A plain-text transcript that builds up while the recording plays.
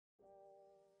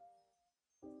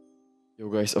Yo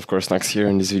guys, of course Nax here.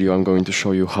 In this video I'm going to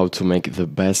show you how to make the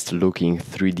best looking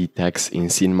 3D text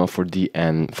in Cinema 4D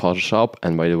and Photoshop.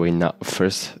 And by the way, now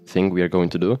first thing we are going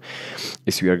to do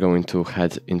is we are going to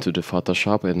head into the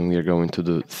Photoshop and we are going to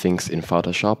do things in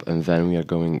Photoshop, and then we are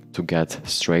going to get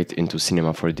straight into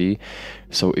Cinema 4D.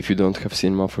 So if you don't have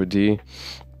Cinema 4D,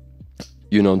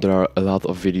 you know, there are a lot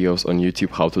of videos on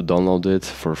YouTube how to download it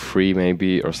for free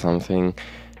maybe or something.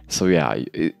 So yeah,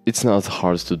 it's not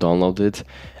hard to download it.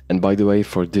 And by the way,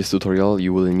 for this tutorial,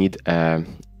 you will need a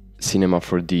Cinema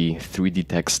 4D 3D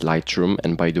text Lightroom.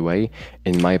 And by the way,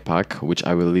 in my pack, which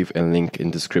I will leave a link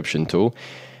in description too,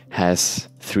 has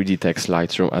 3D text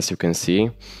Lightroom, as you can see.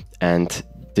 And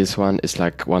this one is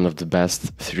like one of the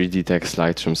best 3D text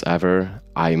Lightrooms ever.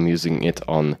 I'm using it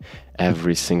on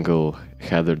every single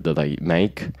header that I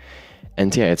make.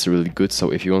 And yeah, it's really good.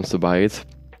 So if you want to buy it,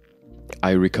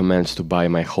 I recommend to buy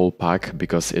my whole pack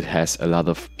because it has a lot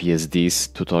of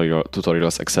PSDs,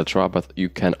 tutorials, etc. But you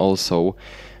can also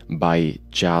buy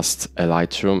just a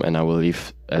Lightroom, and I will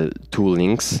leave 2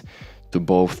 links to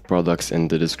both products in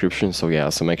the description. So yeah,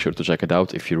 so make sure to check it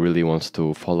out if you really want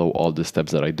to follow all the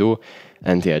steps that I do.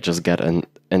 And yeah, just get and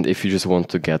if you just want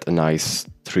to get a nice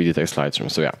 3D text Lightroom.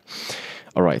 So yeah.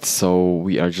 Alright, so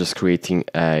we are just creating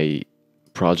a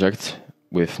project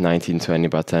with 1920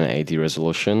 by 1080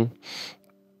 resolution,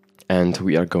 and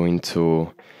we are going to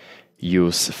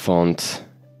use font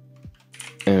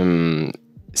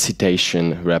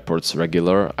citation reports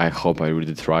regular. I hope I read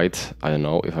it right. I don't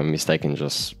know if I'm mistaken,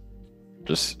 just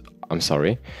I'm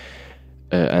sorry.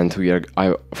 And I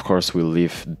of course will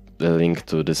leave the link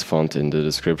to this font in the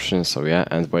description. So yeah,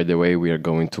 and by the way, we are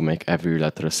going to make every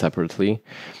letter separately,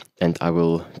 and I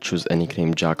will choose a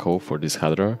nickname Jacko for this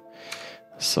header.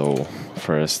 So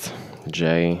first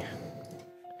J.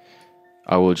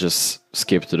 I will just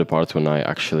skip to the part when I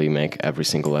actually make every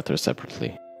single letter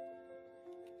separately.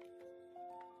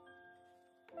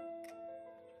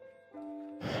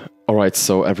 Alright,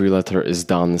 so every letter is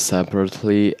done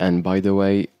separately, and by the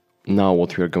way, now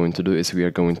what we are going to do is we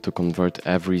are going to convert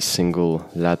every single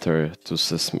letter to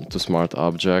smart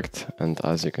object, and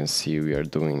as you can see we are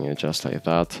doing it just like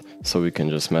that, so we can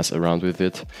just mess around with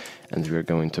it, and we are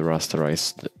going to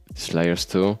rasterize these layers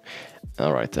too.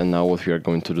 Alright, and now what we are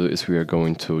going to do is we are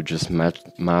going to just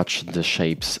match the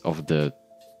shapes of the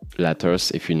letters,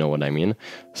 if you know what I mean.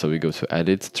 So we go to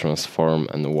Edit, Transform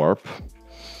and Warp,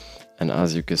 and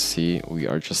as you can see we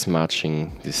are just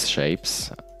matching these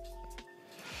shapes.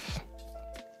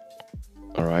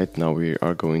 Alright, now we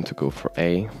are going to go for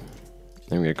A,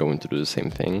 and we are going to do the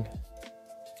same thing.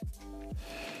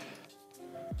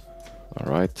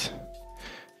 Alright,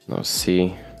 now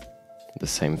C, the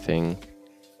same thing.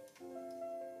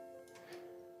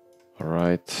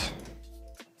 Alright,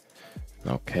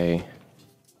 okay.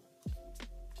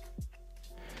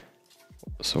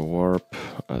 So warp,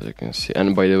 as you can see.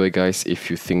 And by the way guys,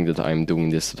 if you think that I'm doing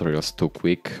this tutorials too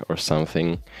quick or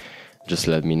something, just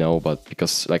let me know. But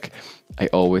because like I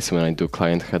always, when I do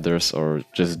client headers or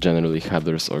just generally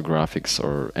headers or graphics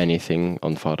or anything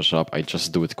on Photoshop, I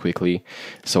just do it quickly.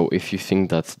 So if you think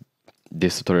that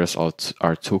these tutorials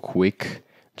are too quick,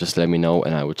 just let me know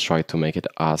and I will try to make it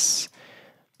as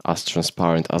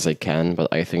transparent as I can. But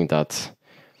I think that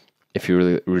if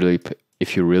you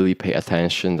really pay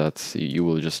attention, that you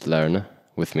will just learn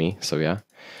with me. So yeah.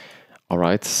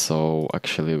 Alright, so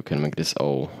actually we can make this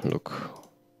all look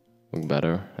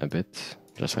better a bit,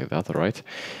 just like that. Alright,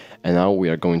 and now we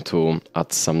are going to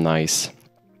add some nice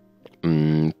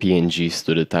PNGs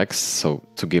to the text, so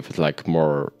to give it like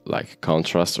more like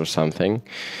contrast or something.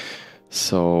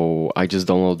 So I just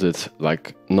downloaded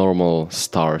like normal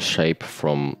star shape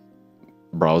from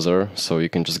browser, so you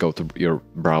can just go to your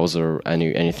browser,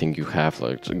 anything you have,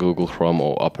 like Google Chrome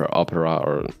or Opera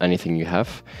or anything you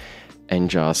have, and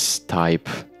just type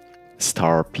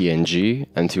star PNG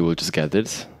and you will just get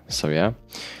it. So yeah,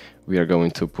 we are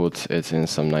going to put it in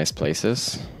some nice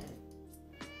places.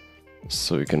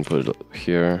 So you can put it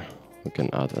here, we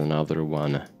can add another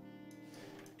one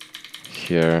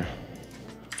here.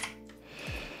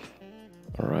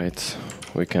 Alright,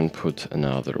 we can put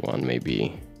another one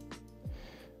maybe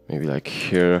like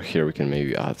here. Here we can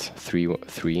maybe add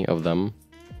three of them.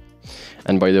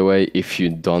 And by the way, if you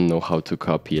don't know how to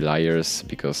copy layers,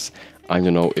 because I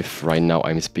don't know if right now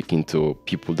I'm speaking to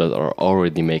people that are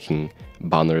already making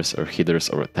banners or headers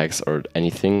or text or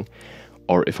anything,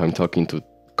 or if I'm talking to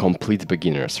complete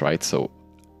beginners, right? So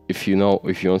if you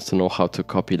want to know how to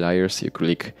copy layers, you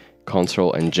click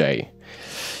Ctrl and J,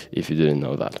 if you didn't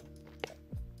know that.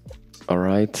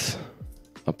 Alright,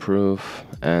 approve,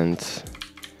 and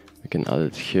we can add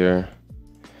it here.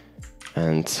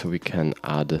 And we can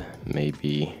add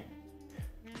maybe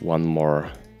one more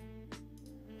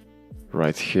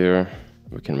right here.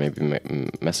 We can maybe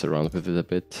mess around with it a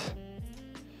bit.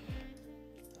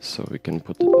 So we can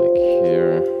put it like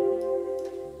here.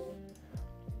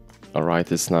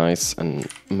 Alright, it's nice. And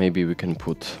maybe we can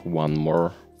put one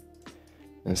more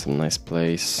in some nice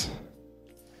place.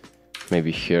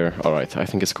 Maybe here. Alright, I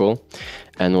think it's cool.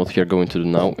 And what we are going to do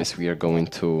now is we are going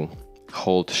to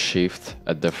hold Shift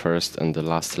at the first and the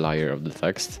last layer of the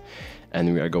text.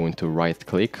 And we are going to right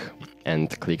click and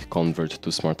click Convert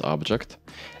to Smart Object.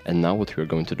 And now what we are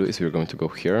going to do is we are going to go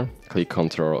here, click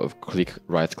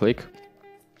right click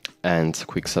and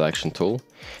Quick Selection Tool.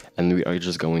 And we are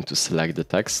just going to select the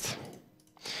text.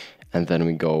 And then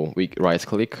we right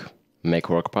click, make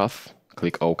work path,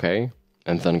 click OK,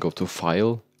 and then go to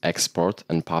File, Export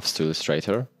and Paths to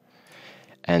Illustrator.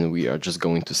 And we are just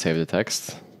going to save the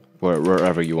text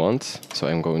wherever you want. So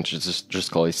I'm going to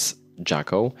just call it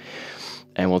Jacko.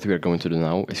 And what we are going to do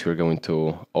now is we're going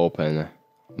to open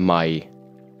my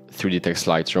 3D text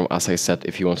Lightroom. As I said,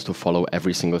 if you want to follow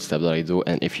every single step that I do,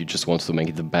 and if you just want to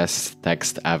make the best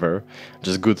text ever,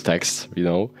 just good text, you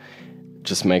know,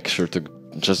 just make sure to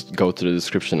just go to the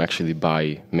description, actually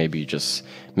buy maybe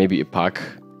a pack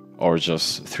or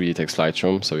just 3D text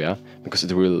Lightroom. So yeah, because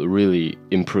it will really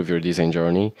improve your design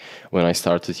journey. When I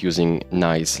started using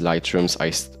nice Lightrooms,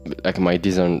 my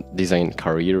design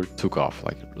career took off,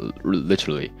 like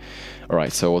literally. All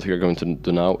right, so what we're going to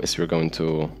do now is we're going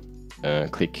to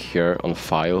click here on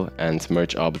File and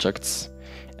Merge Objects,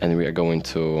 and we are going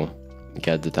to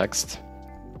get the text,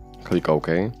 click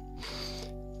OK,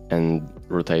 and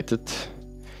rotate it,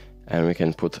 and we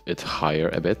can put it higher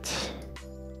a bit.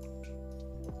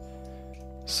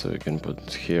 So you can put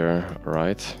it here,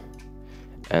 right?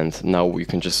 And now we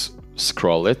can just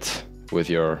scroll it with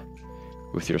your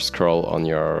scroll on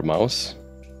your mouse.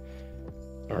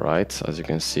 All right, as you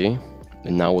can see.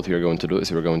 And now what we're going to do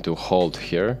is we're going to hold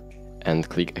here and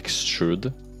click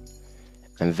Extrude,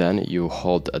 and then you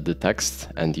hold at the text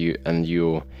and you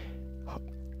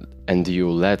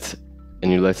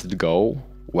let it go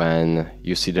when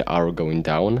you see the arrow going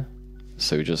down.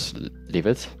 So you just leave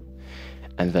it,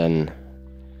 and then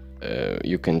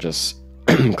you can just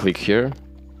click here,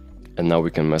 and now we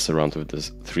can mess around with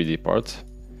this 3D part.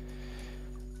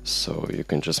 So you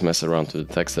can just mess around with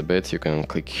the text a bit. You can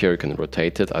click here, you can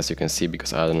rotate it, as you can see,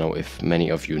 because I don't know if many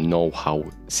of you know how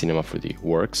Cinema 4D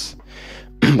works,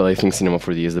 but I think Cinema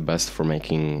 4D is the best for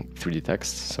making 3D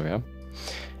text, so yeah.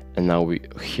 And now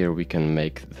here we can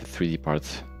make the 3D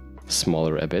part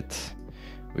smaller a bit.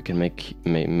 We can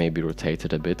maybe rotate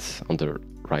it a bit on the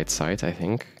right side, I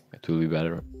think. It will be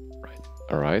better. Right.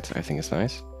 Alright, I think it's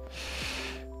nice.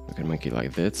 We can make it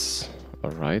like this.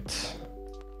 Alright.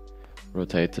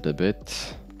 Rotate it a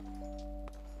bit.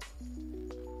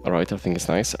 Alright, I think it's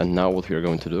nice. And now what we are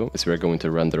going to do is we are going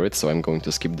to render it. So I'm going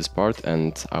to skip this part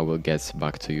and I will get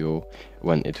back to you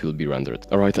when it will be rendered.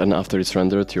 Alright, and after it's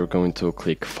rendered, you're going to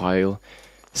click File,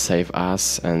 Save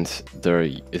As, and there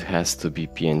it has to be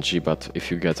PNG, but if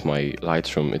you get my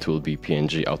Lightroom, it will be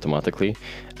PNG automatically.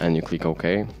 And you click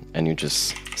OK, and you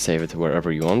just save it wherever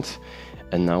you want.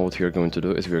 And now what we are going to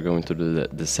do is we are going to do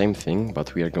the same thing,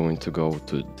 but we are going to go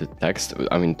to the text, to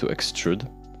extrude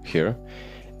here,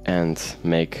 and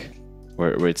make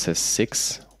where it says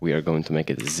 6, we are going to make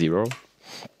it 0,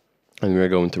 and we are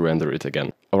going to render it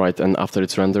again. Alright, and after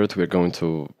it's rendered, we are going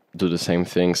to do the same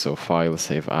thing, so File,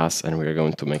 Save As, and we are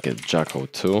going to make it Jacko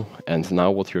 2. And now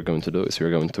what we're going to do is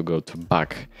we're going to go to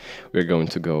back. We are going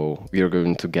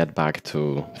to get back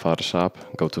to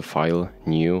Photoshop, go to File,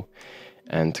 New,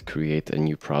 and create a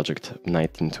new project,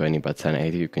 1920 by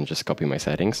 1080. You can just copy my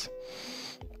settings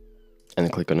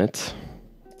and click on it.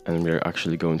 And we're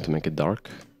actually going to make it dark.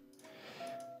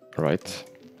 Right.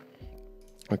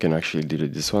 We can actually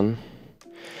delete this one.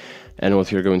 And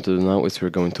what we're going to do now is we're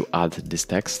going to add this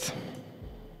text.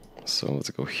 So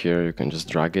let's go here. You can just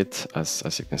drag it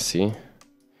as you can see.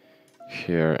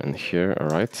 Here and here, all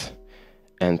right.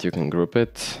 And you can group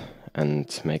it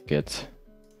and make it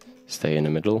stay in the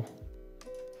middle.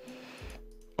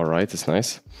 Alright, it's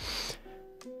nice.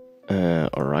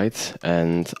 Alright,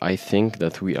 and I think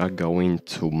that we are going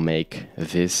to make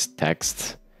this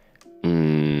text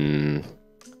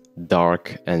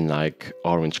dark and like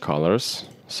orange colors.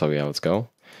 So yeah, let's go.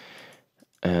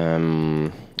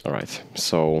 Alright,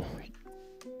 so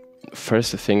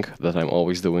first thing that I'm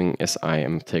always doing is I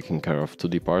am taking care of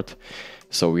 2D part.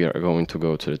 So we are going to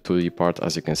go to the 2D part.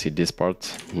 As you can see, this part,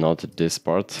 not this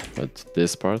part, but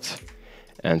this part.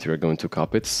 And we're going to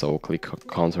copy it, so click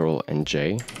Ctrl and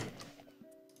J.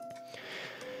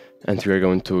 And we're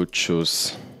going to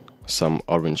choose some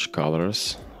orange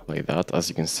colors like that, as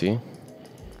you can see.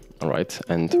 Alright,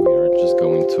 and we are just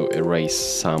going to erase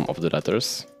some of the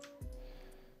letters,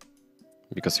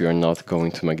 because we are not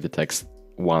going to make the text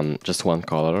just one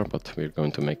color, but we're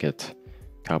going to make it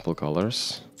couple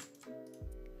colors.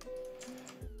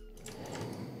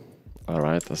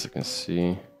 Alright, as you can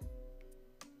see.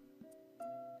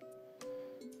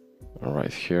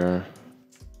 Alright, here.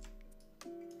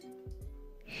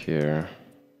 Here.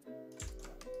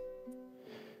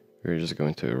 We're just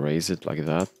going to erase it like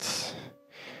that.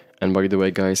 And by the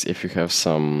way, guys, if you have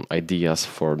some ideas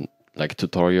for like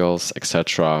tutorials,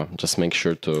 etc., just make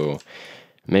sure to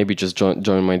maybe just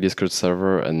join my Discord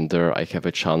server, and there I have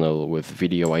a channel with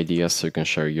video ideas, so you can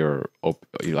share your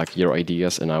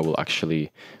ideas, and I will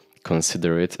actually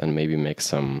consider it and maybe make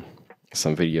some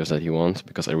videos that you want,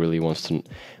 because I really want to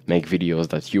make videos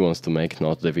that you want to make,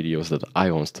 not the videos that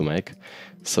I want to make.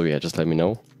 So yeah, just let me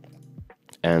know.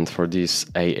 And for this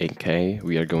A and K,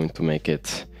 we are going to make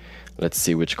it, let's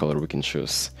see which color we can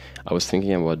choose. I was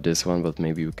thinking about this one, but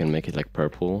maybe we can make it like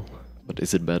purple. But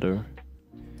is it better?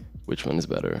 Which one is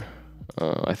better?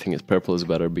 I think purple is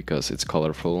better because it's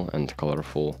colorful, and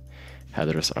colorful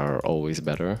headers are always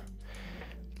better.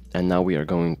 And now we are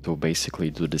going to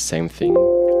basically do the same thing,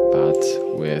 but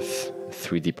with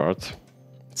 3D part.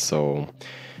 So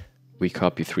we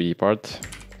copy 3D part,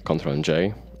 Ctrl and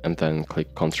J, and then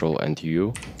click Ctrl and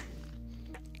U,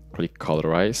 click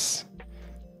colorize,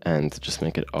 and just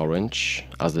make it orange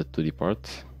as the 2D part.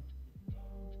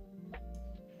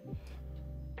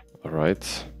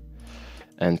 Alright,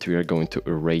 and we are going to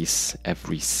erase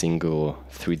every single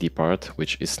 3D part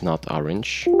which is not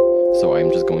orange. So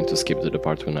I'm just going to skip to the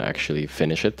part when I actually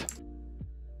finish it.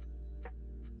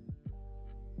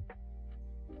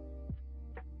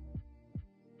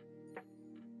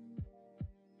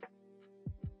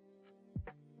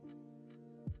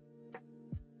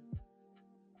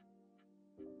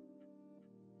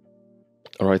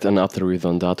 Alright, and after we've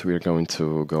done that, we are going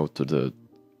to go to the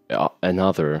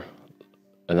another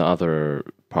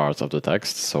part of the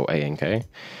text, so A and K,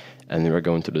 and we are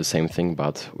going to do the same thing,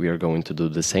 but we are going to do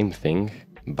the same thing,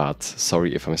 but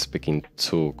sorry if I'm speaking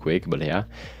too quick, but yeah,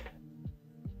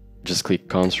 just click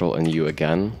Ctrl and U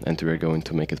again, and we are going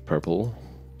to make it purple,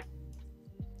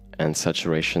 and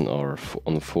saturation or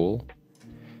on full,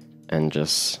 and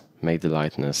just make the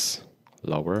lightness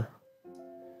lower.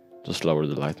 Just lower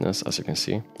the lightness, as you can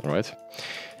see. Alright,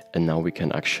 and now we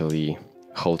can actually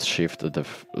hold shift at the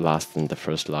last and the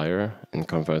first layer and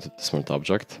convert it to smart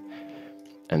object,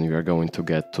 and we are going to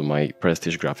get to my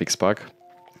Prestige graphics pack.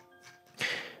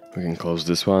 We can close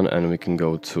this one, and we can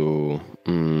go to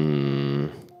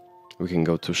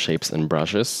shapes and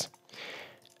brushes,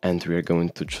 and we are going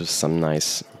to choose some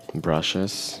nice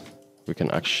brushes. We can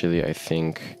actually, I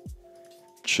think,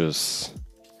 choose,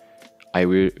 I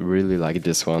really like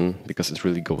this one because it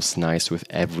really goes nice with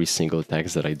every single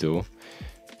text that I do.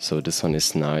 So this one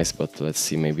is nice, but let's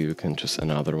see, maybe we can choose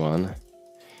another one.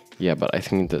 Yeah, but I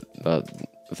think that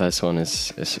this one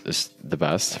is the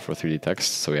best for 3D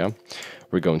text. So yeah,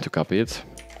 we're going to copy it.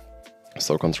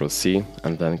 So Ctrl C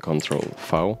and then Ctrl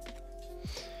V.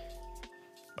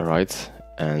 Alright,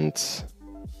 and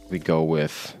we go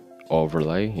with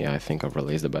overlay. Yeah, I think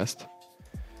overlay is the best.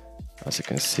 As you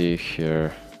can see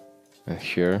here and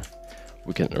here,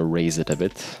 we can erase it a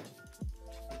bit.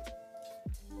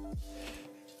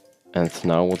 And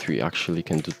now what we actually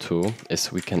can do too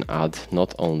is we can add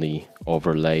not only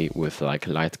overlay with like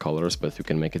light colors, but we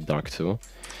can make it dark too.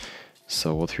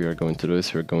 So what we are going to do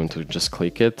is we're going to just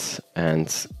click it and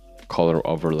color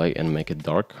overlay and make it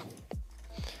dark.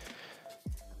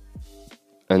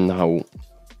 And now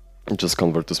just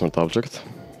convert to smart object.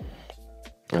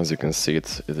 As you can see,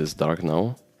 it is dark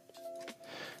now.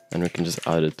 And we can just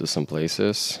add it to some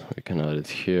places. We can add it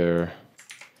here.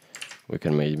 We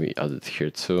can maybe add it here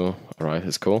too. Alright,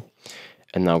 it's cool.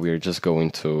 And now we're just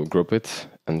going to group it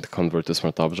and convert to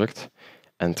smart object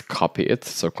and copy it.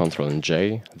 So Ctrl and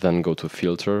J, then go to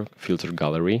filter, filter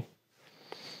gallery.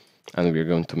 And we're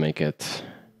going to make it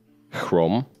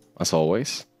chrome as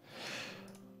always.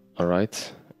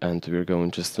 Alright, and we're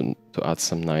going just to add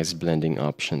some nice blending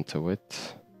option to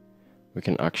it. We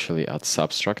can actually add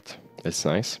subtract. It's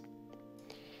nice.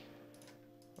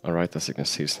 Alright, as you can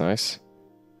see, it's nice.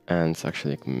 And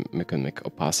actually we can make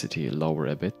opacity lower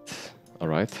a bit.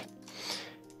 Alright.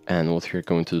 And what we're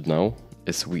going to do now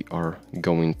is we are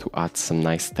going to add some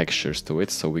nice textures to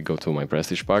it. So we go to my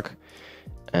Prestige pack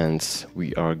and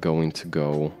we are going to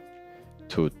go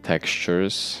to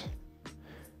textures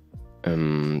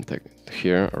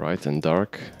here, alright, and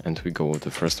dark, and we go with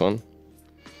the first one.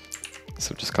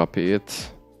 So just copy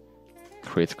it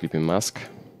create clipping mask.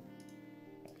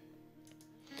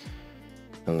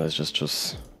 And let's just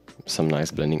choose some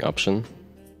nice blending option.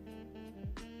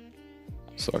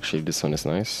 So actually this one is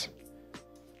nice.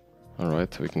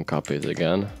 Alright, we can copy it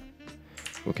again.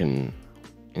 We can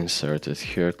insert it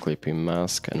here, clipping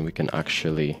mask, and we can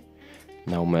actually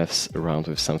now mess around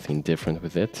with something different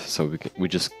with it. So we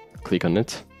just click on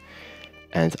it.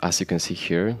 And as you can see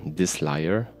here, this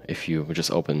layer, if you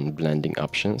just open blending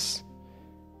options,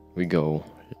 we go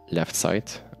left side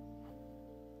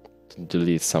to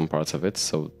delete some parts of it.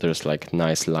 So there's like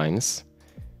nice lines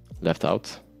left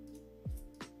out.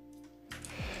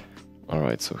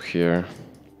 Alright, so here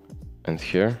and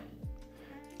here,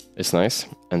 it's nice.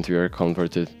 And we are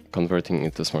converting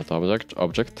into smart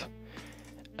object.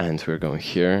 And we're going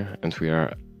here, and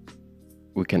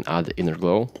we can add inner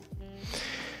glow.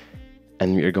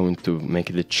 And we are going to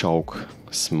make the choke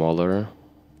smaller,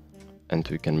 and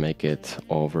we can make it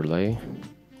overlay.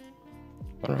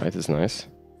 Alright, it's nice.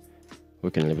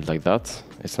 We can leave it like that,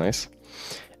 it's nice.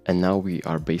 And now we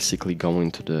are basically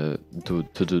going to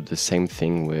do the same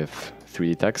thing with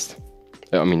 3D text,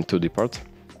 2D part.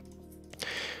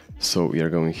 So we are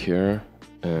going here,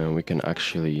 we can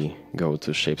actually go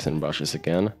to shapes and brushes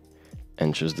again,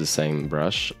 and choose the same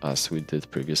brush as we did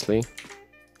previously.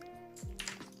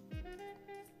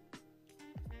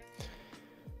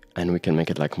 And we can make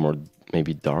it like more,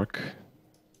 maybe dark.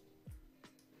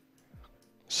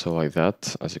 So like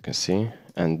that, as you can see.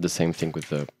 And the same thing with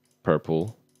the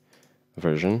purple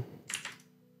version.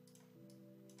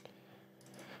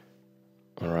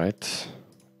 Alright,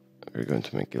 we're going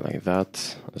to make it like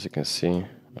that, as you can see.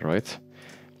 Alright,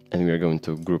 and we are going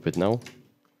to group it now,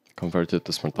 convert it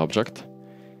to smart object,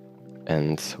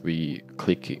 and we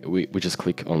just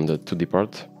click on the 2D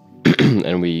part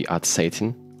and we add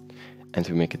satin, and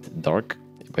we make it dark.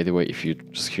 By the way, if you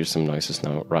just hear some noises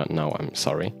right now, I'm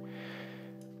sorry.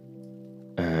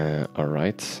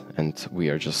 Alright, and we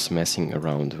are just messing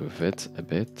around with it a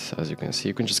bit, as you can see.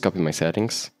 You can just copy my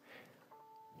settings,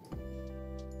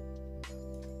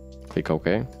 click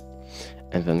OK,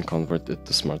 and then convert it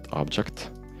to smart object,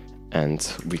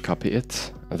 and we copy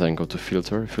it, and then go to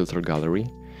filter gallery,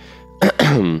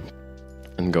 and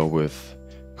go with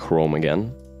chrome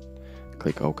again,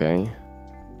 click OK,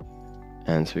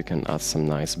 and we can add some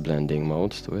nice blending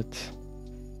mode to it.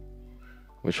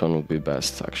 Which one would be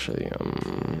best, actually?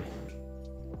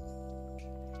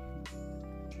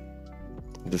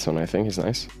 This one, I think, is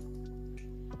nice.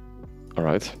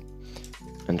 Alright,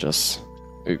 and just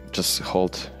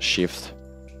hold Shift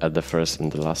at the first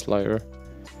and the last layer,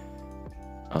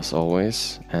 as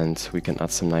always, and we can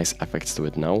add some nice effects to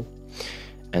it now.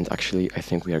 And actually, I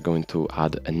think we are going to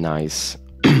add a nice,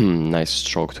 nice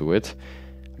stroke to it,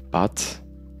 but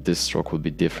this stroke will be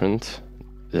different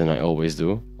than I always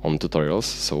do on tutorials,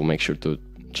 so make sure to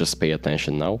just pay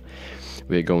attention now.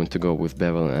 We are going to go with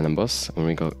bevel and emboss, and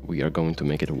we are going to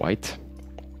make it white,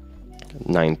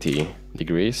 90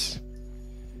 degrees.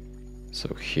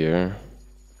 So here,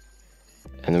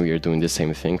 and we are doing the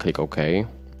same thing, click OK,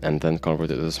 and then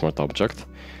convert it to a smart object,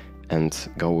 and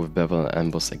go with bevel and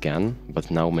emboss again,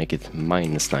 but now make it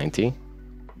 -90,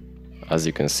 as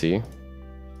you can see.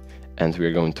 And we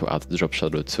are going to add drop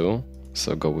shadow too,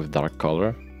 so go with dark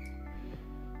color,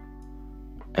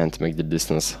 and make the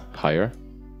distance higher.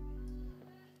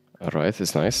 Alright,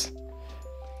 it's nice.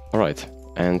 Alright,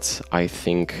 and I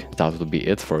think that will be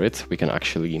it for it. We can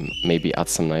actually maybe add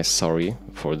some nice, sorry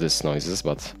for these noises,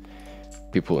 but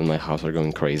people in my house are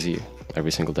going crazy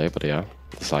every single day, but yeah,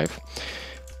 it's life.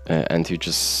 And you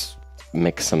just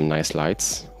make some nice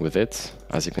lights with it,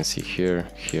 as you can see here,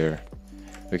 here.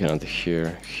 We can add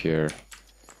here, here,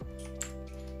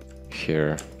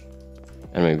 here,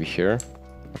 and maybe here.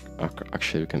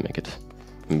 Actually, we can make it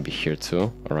maybe here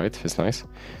too. Alright, it's nice.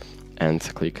 And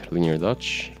click linear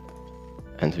dodge,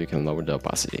 and we can lower the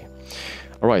opacity.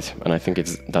 Alright, and I think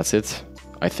that's it.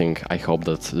 I hope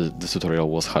that the tutorial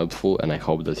was helpful, and I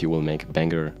hope that you will make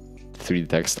banger 3D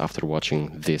text after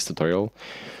watching this tutorial.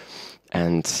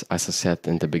 And as I said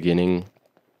in the beginning,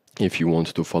 if you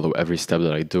want to follow every step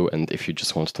that I do, and if you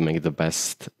just want to make the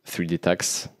best 3D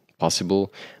text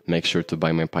possible, make sure to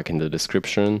buy my pack in the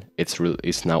description.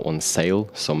 It's now on sale,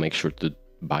 so make sure to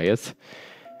buy it.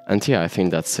 And yeah, I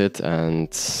think that's it, and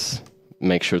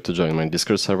make sure to join my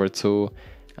Discord server too.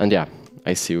 And yeah,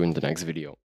 I see you in the next video.